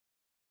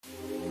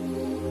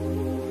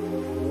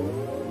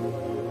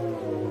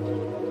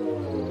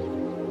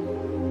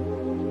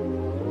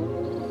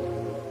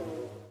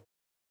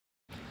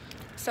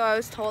So I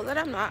was told that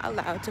I'm not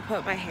allowed to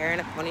put my hair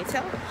in a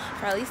ponytail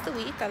for at least a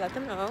week. I let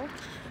them know,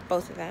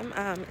 both of them,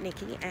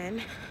 Nikki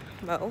and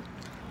Mo,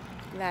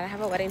 that I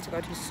have a wedding to go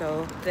to.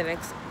 So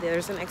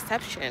there's an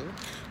exception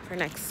for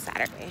next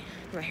Saturday.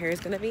 My hair is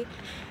gonna be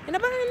in a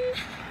bun.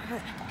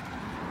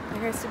 My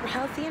hair is super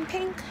healthy and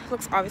pink.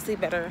 Looks obviously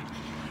better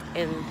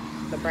in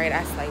the bright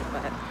ass light,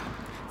 but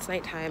it's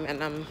nighttime,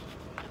 and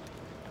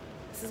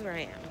this is where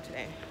I am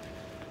today.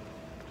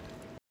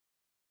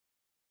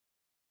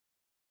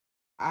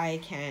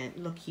 I can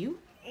look cute.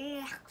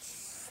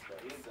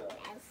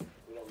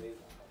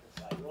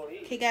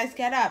 Okay, guys,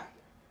 get up.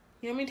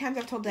 You know how many times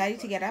I've told Daddy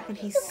to get up and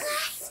he's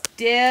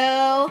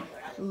still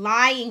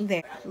lying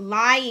there.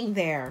 Lying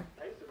there.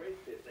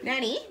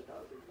 Nanny?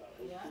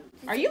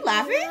 Are you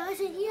laughing?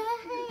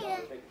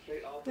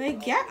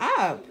 Like, get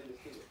up.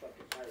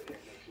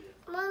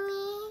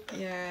 Mommy.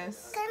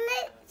 Yes. Can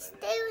I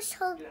stay with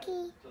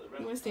Hulky? You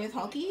want to stay with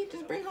Hulky?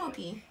 Just bring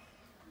Hulky.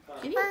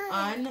 Can you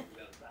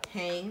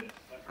unhang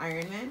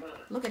Iron Man?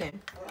 Look at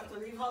him.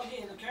 Look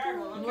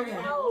at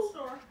him.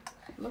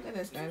 Look at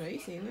this, guys. Are you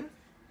seeing this?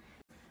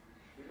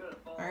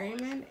 Iron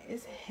Man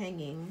is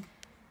hanging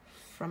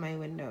from my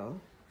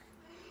window.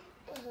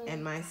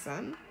 And my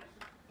son,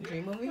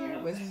 Dream over here,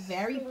 was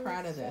very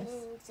proud of this.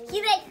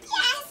 He's like,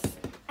 yes!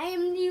 I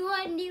am the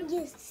one who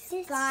gets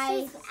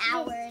 5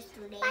 hours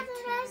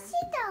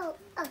later.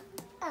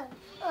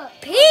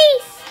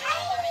 Peace!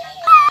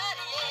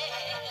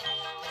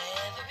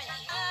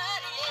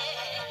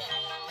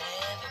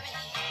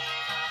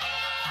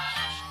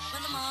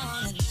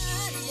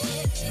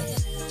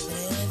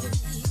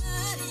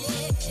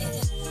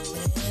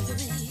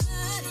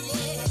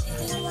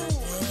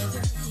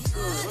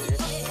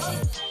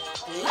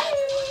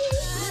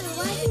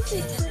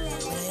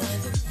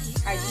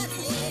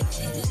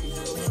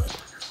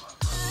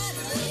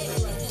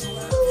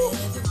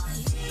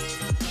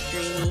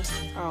 Dreamy.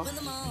 Oh.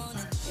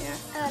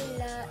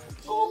 Yeah.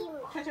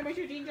 Oh, catch up with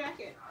your jean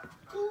jacket.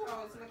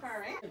 Oh, it's in the car,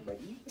 right?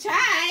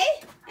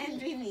 Chai and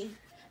Dreamy.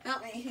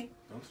 Help me.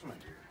 Don't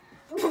smack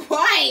her.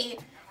 Why?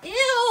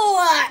 Ew!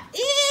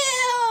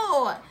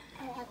 Ew!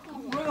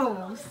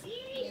 Gross.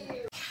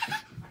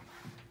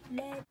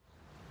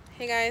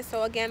 Hey guys,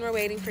 so again we're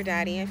waiting for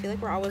Daddy. I feel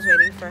like we're always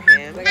waiting for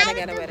him. I gotta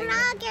get a wedding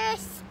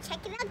dress.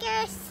 Check it out,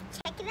 girls.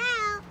 Check it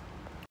out.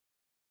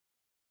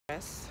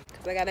 Because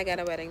I gotta get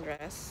a wedding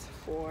dress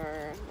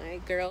for my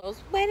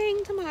girl's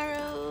wedding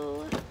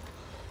tomorrow.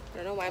 I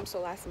don't know why I'm so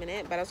last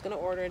minute, but I was gonna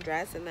order a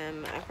dress and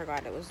then I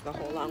forgot it was the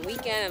whole long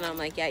weekend, and I'm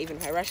like, yeah, even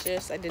if I rush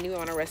this, I didn't even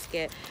want to risk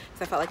it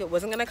because I felt like it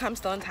wasn't gonna come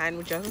still in time.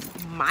 With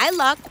just my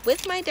luck,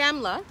 with my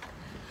damn luck,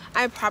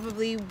 I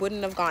probably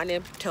wouldn't have gotten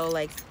it till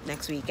like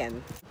next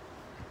weekend.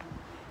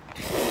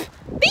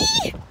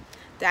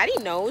 Daddy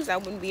knows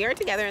that when we are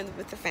together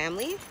with the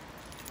family,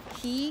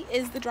 he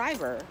is the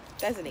driver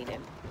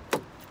designated,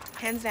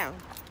 hands down.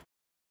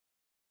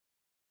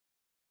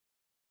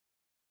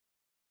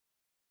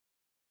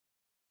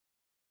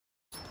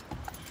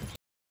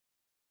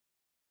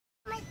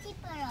 My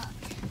seatbelt.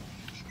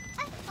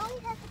 I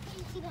always have to put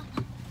my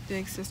seatbelt.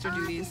 Big sister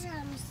duties.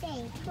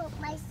 Put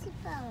my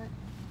seatbelt.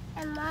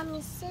 And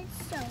Mommy said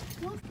so.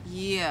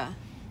 Yeah.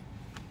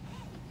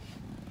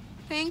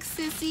 Thanks,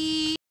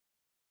 sissy.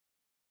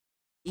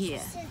 Yeah.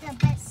 This is the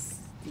best.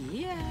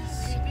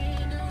 Yeah.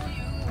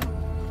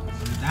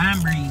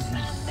 Dime breezes.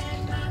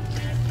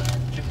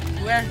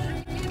 Where?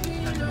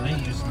 Like the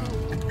lake just now.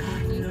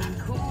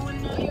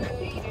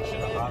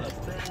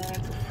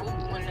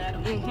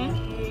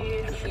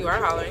 You are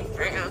hollering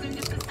right now.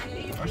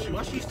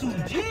 Why she's too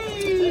G?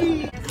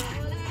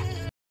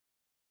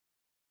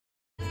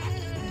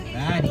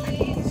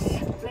 Baddies.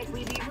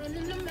 I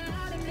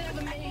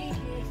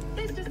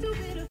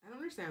don't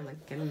understand.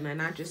 Like, can I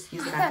not just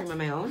use the bathroom on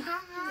my own?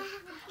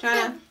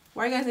 China,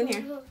 why are you guys in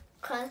here?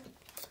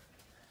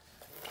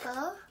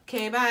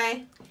 Okay,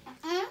 bye.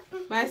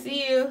 Bye,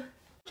 see you.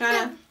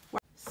 China,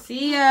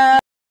 see ya.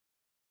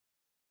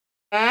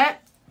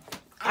 Get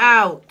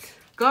out.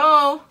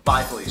 Go.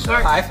 Bye, Felicia.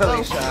 Mark, Bye, go,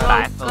 Felicia. go,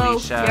 Bye, go.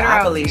 Felicia. Get her Bye,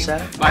 out.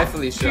 Felicia. Bye,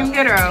 Felicia. Dream,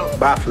 get her out.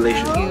 Bye,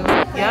 Felicia. Thank you.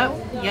 Yep,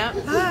 yep.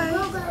 Bye.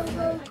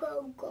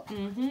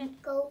 Go.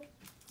 Go.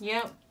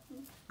 Yep.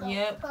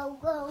 Yep.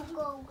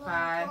 Go.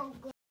 Bye.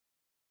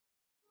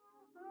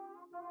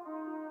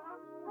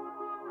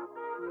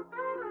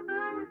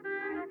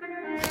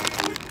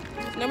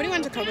 Nobody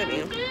wants to come with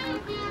me.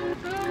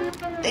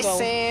 They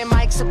say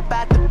Mike's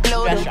about to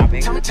blow Dress them.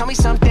 shopping. Tell me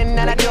something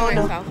that I don't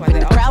know. Myself, like,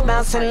 The crowd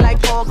bouncing like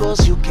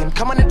bogles. You can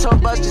come on the tour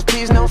bus, just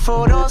please no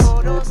photos.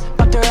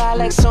 Fuck the ride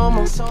like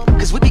Somo.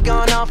 Cause we be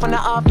going off on the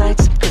off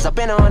nights. Cause I've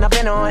been on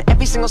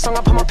every single song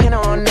I put my pin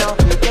on. No,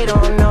 they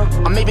don't know.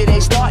 Or maybe they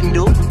starting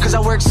to. Cause I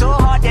work so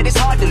hard that it's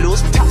hard to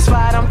lose. Top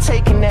spot, I'm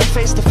taking that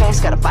face to face.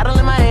 Got a bottle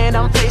in my hand,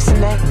 I'm facing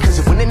that. Cause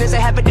if winning is a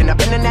habit, then I've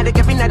been an addict.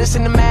 Every night it's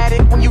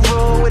cinematic. When you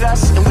roll with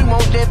us, and we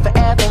won't live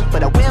forever.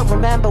 But I will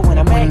remember when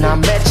I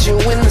met you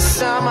in the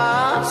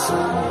summer.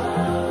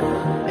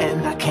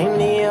 And I came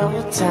to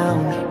your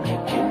town.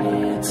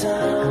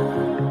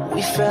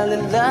 We fell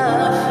in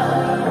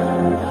love.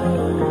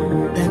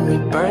 And we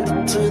burned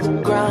it to the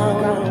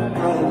ground.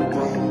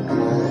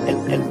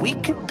 And we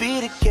could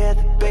be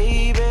together,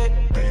 baby.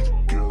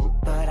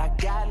 But I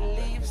gotta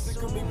leave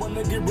soon. On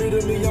our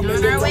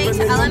way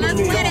to Elena's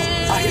wedding.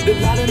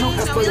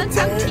 So we look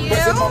so cute.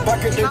 So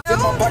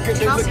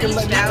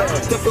beached out.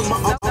 So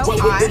hot.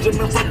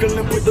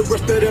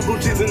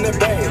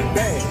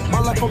 My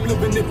life I'm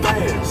living it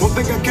fast. One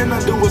thing I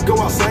cannot do is go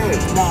outside.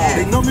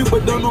 They know me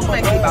but don't know my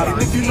name.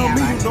 If you know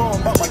me, you know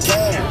I'm about my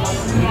cash.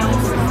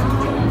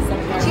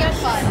 She had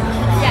fun.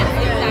 Yeah,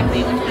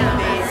 exactly.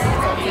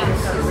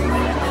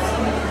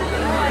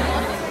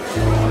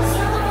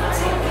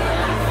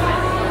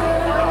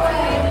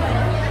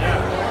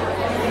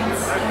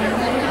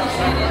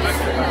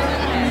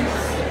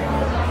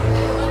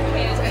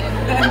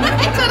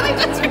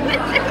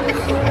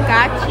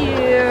 Got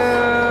you.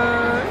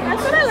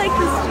 That's what I like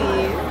to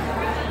see.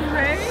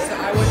 Right? So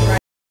I would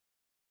write.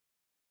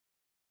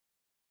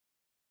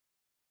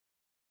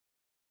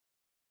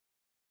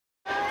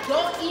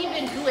 Don't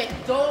even do it.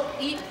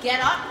 Get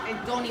up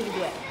and don't even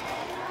do it.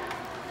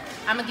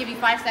 I'm gonna give you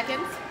 5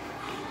 seconds.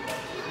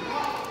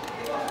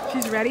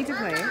 She's ready to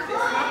play.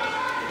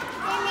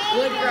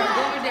 Good girl,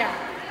 go over there.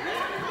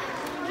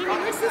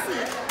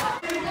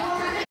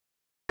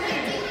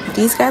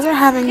 These guys are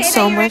having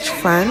so much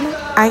fun.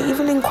 I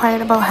even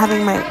inquired about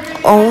having my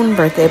own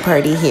birthday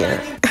party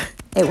here.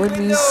 It would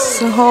be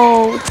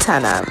so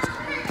ton up.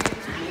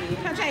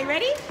 Okay,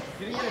 ready?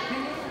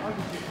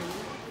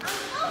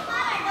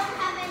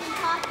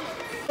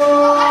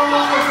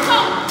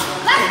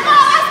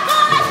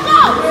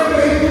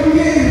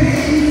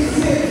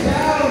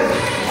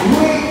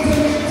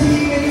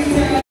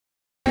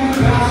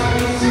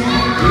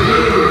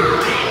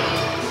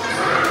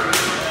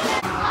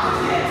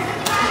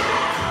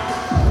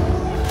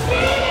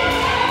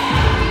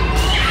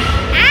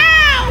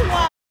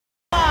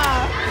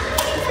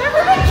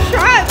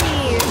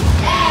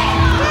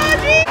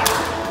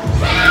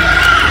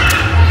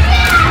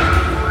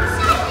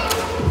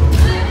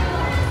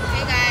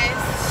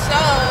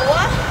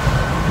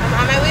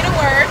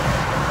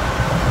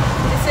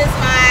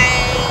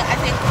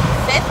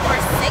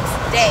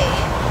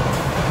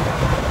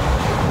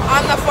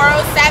 On the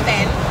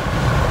 407,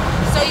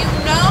 so you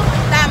know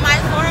that my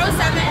 407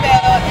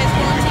 bill is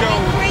going to be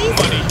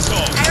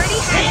crazy. I already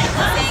had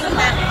people saying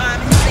that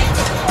he's taking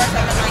the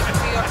 407 like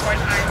 3 or 4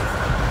 times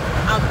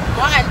a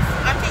month.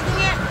 I'm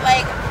taking it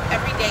like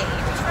every day,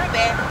 just for a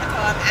bit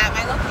until I'm at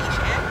my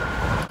location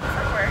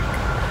for work.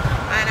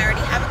 And I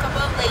already have a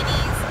couple of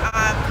ladies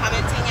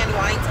commenting and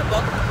wanting to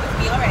book with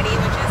me already,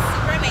 which is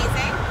super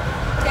amazing.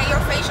 Get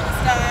your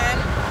facials done,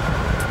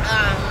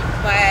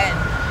 but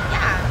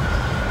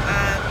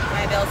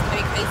my bill's gonna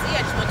be crazy.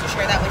 I just want to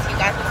share that with you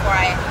guys before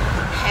I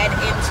head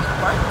into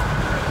work.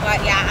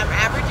 But yeah, I'm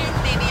averaging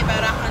maybe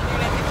about $150.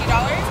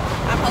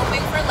 I'm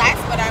hoping for less,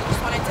 but I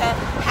just wanted to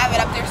have it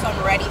up there so I'm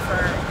ready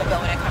for the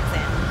bill when it comes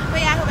in. But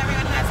yeah, I hope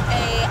everyone has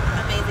an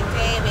amazing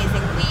day,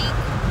 amazing week,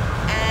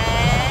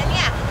 and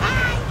yeah,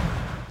 bye.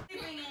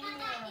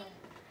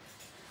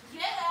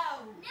 Get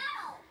out.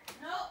 No.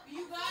 Nope,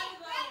 you gotta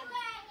go.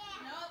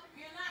 Nope,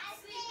 you're not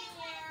sleeping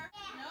here.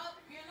 Nope,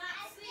 you're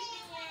not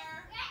sleeping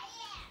here.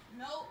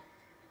 Nope.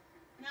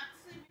 Not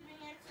sleeping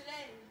here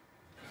today.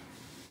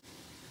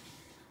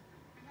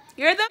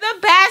 You're the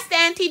best,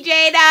 Auntie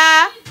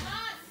Jada.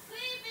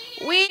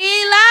 We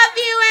love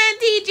you,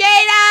 Auntie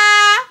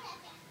Jada.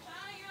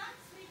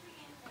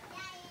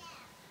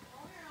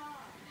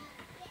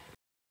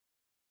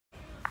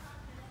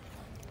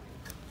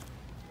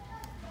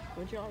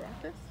 Would y'all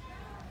rock this?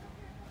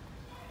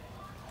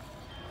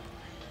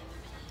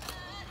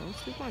 Don't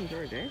sleep on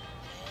George, eh?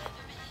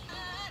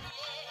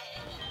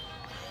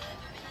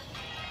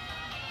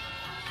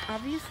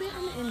 Obviously,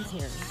 I'm in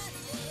here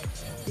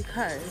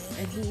because,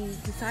 and he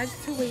decides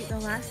to wait the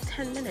last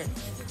 10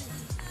 minutes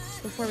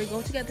before we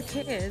go to get the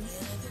kids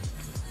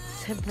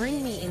to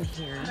bring me in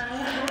here.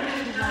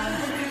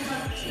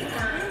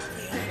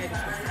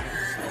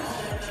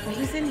 But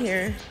he's in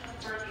here.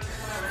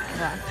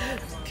 Wow.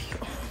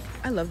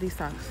 I love these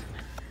socks.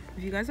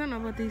 If you guys don't know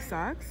about these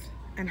socks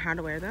and how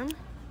to wear them,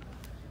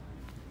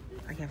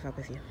 I can't fuck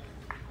with you.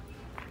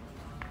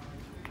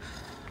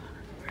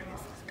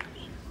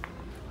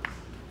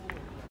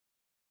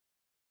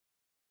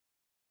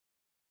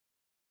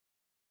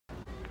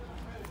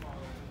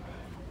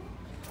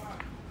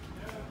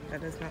 That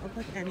does not look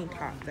like any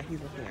top that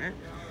he's looking at.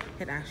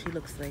 It actually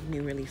looks like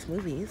new release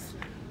movies,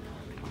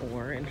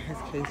 or in his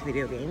case,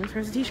 video games.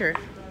 Where's the t-shirt?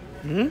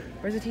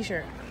 Where's the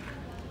t-shirt?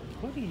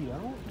 Hoodie, I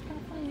can't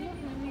find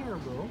nothing in here,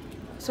 bro.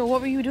 So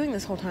what were you doing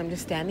this whole time?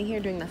 Just standing here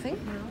doing nothing?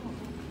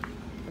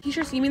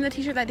 T-shirts? You mean the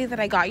t-shirt that day that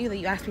I got you that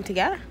you asked me to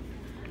get?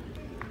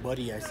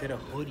 Buddy, I said a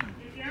hoodie.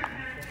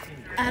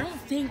 I don't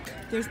think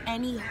there's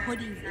any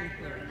hoodies in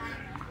here.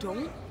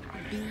 Don't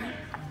be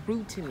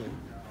rude to me.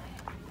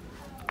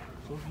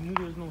 So if you knew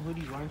there was no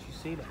hoodies, why didn't you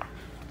say that?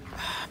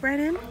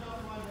 Brandon?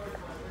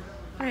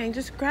 Alright,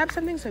 just grab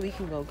something so we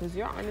can go, because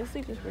you're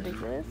honestly just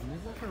ridiculous.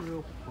 He's like a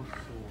real pussy.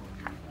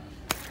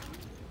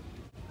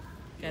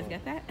 You guys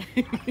get that?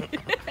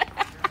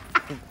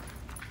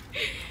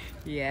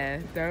 Yeah,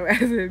 don't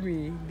ask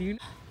me. Do you?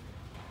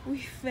 We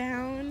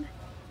found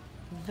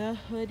the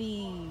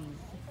hoodies.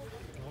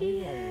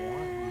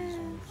 Yeah.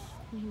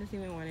 He doesn't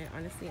even want it.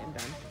 Honestly, I'm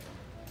done.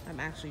 I'm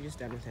actually just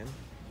done with him.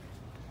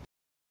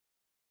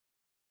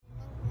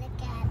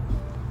 Look at me.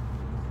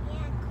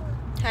 Yeah,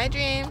 cool. Hi,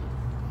 Dream.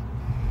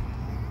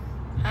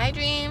 Hi,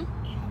 Dream.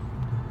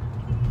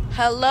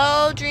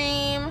 Hello,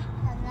 Dream.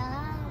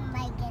 Hello,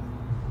 Megan.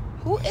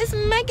 Who is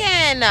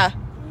Megan?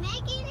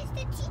 Megan is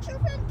the teacher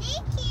from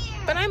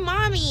daycare. But I'm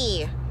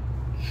mommy.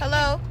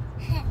 Hello.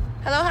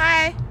 Hello,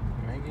 hi.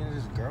 Megan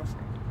is his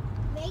girlfriend.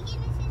 Megan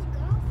is his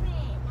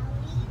girlfriend. Now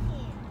leave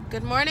him.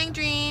 Good morning,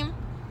 Dream.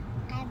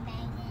 Hi,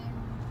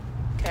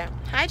 Megan. Okay.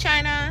 Hi,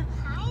 China.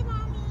 Hi,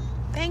 Mommy.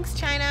 Thanks,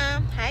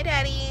 China. Hi,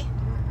 Daddy.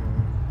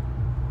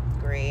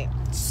 Great.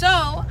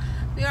 So,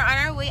 we are on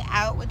our way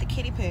out with the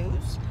kitty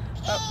poos.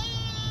 But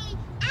Hey!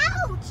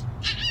 Ouch!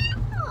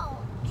 Ow!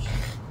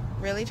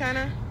 really,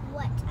 China?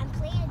 What? I'm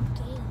playing a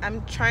game.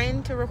 I'm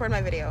trying to record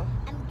my video.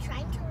 I'm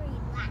trying to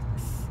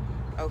relax.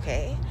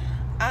 Okay.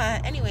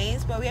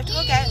 Anyways, but we have to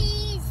go get...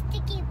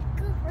 Sticky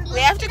goop. We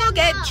have to go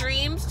get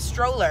Dream's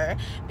stroller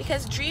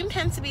because Dream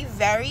tends to be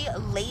very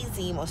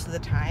lazy most of the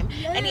time,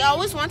 and he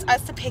always wants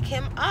us to pick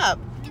him up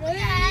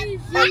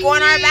or go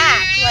on our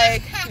back.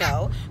 Like,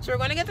 no. So we're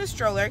going to get the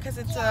stroller because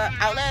it's a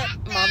outlet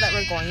mall that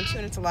we're going to,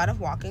 and it's a lot of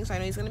walking. So I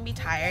know he's going to be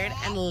tired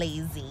and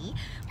lazy,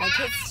 like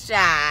his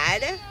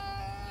dad.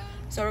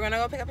 So we're going to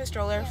go pick up his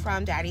stroller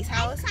from Daddy's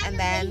house, and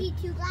then lazy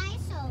too, guys.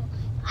 So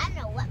I don't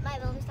know what my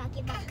mom's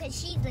talking about because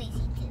she's lazy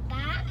too.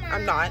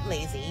 I'm not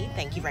lazy.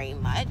 Thank you very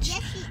much.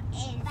 Yes, she is.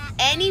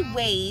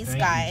 Anyways, Thank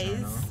you,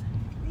 guys.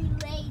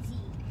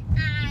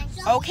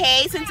 Lazy.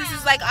 Okay, since this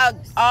is like a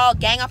all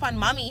gang up on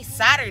mommy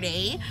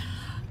Saturday,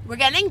 we're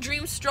getting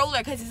Dream's stroller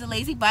because he's a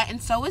lazy butt,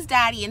 and so is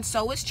Daddy, and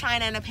so is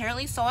China, and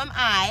apparently so am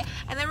I.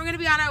 And then we're gonna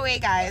be on our way,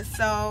 guys.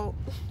 So,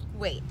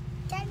 wait.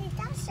 Daddy,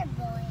 that's your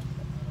boy.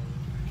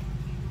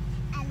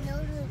 I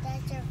know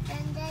that's your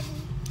friend, Daddy.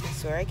 I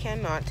swear I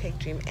cannot take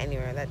Dream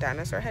anywhere. That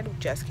dinosaur head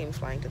just came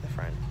flying to the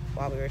front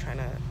while we were trying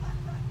to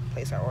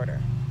place our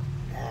order.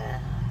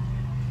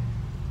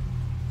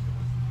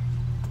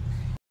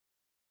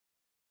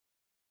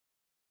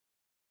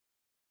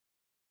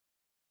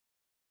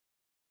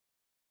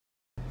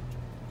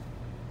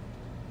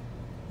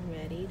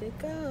 Ready to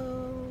go.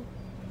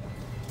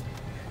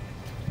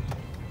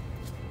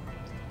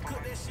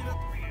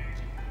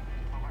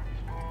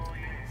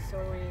 So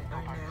we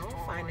are now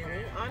finally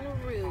en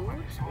route.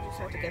 We just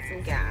have to get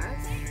some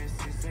gas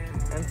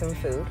and some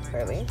food,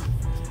 clearly.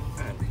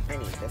 I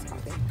need this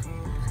coffee.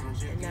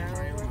 And now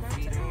we're about to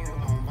go.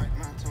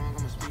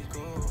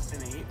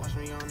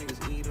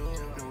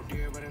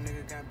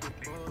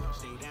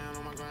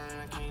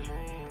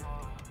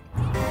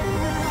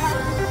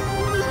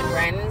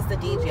 Brandon's the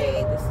DJ.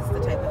 This is the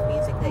type of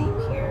music that you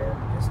hear.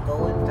 Just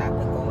go and stop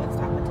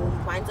until he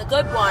finds a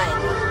good one.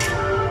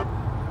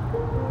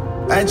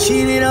 I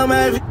cheated on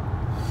my.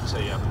 So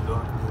you have to do it.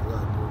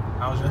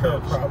 How's your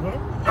problem?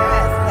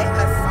 Yes, play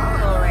a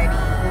song already.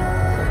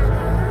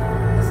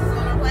 This is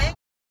gonna play.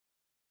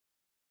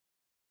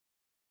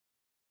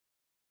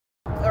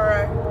 Or I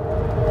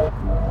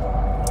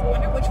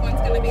wonder which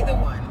one's gonna be the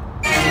one.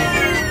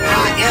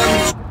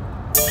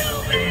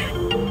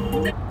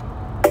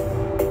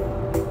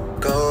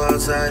 Go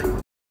outside.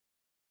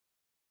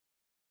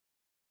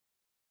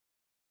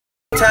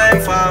 Time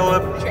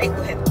forward. Drake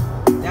with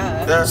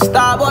The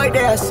star boy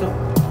there, so.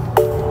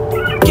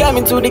 Came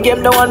into the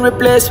game, no one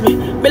replace me.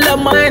 Me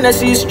love my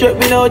energy, straight,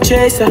 me no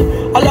chaser.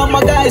 All of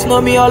my guys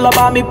know me all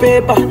about me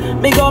paper.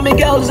 Me got me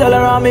girls all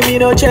around me, me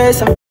no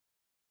chaser.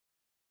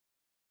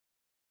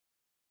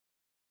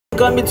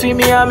 Gun between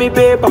me and me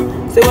paper.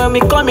 Say when me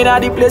come in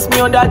at the place, me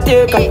on that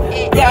taker.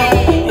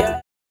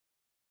 Yeah.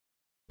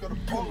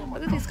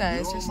 Look at these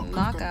guys, just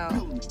knock out.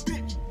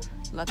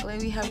 Luckily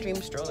we have Dream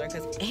stroller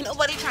because ain't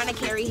nobody trying to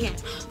carry him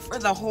for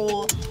the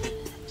whole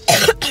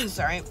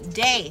sorry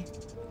day.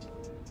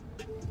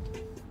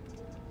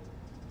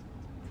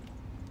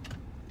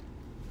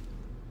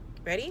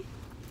 Ready?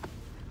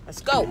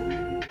 Let's go.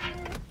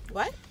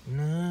 What?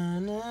 Nah,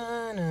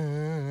 nah,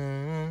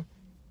 nah.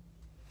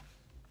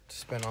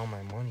 Spend all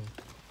my money.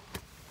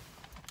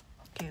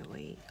 Can't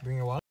wait. Bring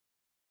your wallet.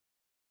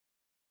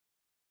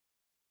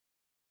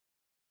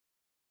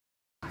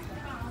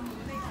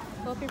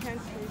 Pull up your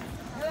pants, please.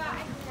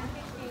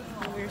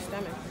 Over your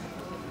stomach.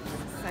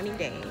 Sunny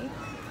day.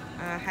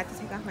 I had to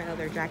take off my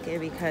other jacket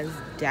because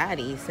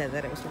Daddy said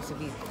that it was supposed to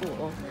be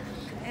cool.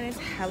 And it's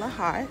hella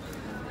hot.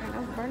 And I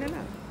was burning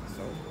up.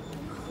 So,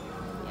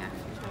 yeah.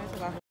 I'm trying to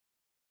take off.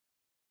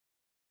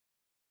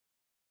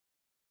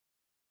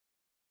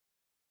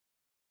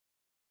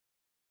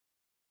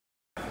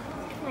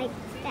 Like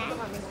that.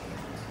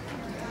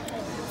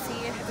 See,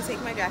 I had to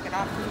take my jacket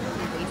off because it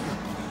was lazy.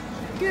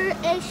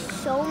 There is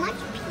so much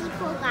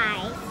people,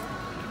 guys.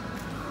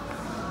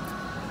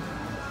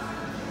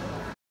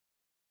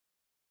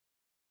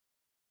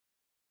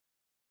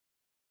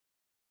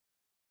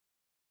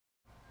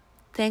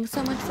 Thanks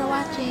so much for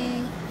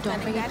watching.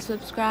 Don't forget to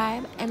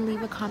subscribe and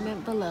leave a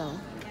comment below.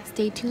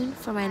 Stay tuned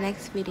for my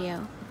next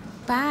video.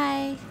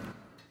 Bye!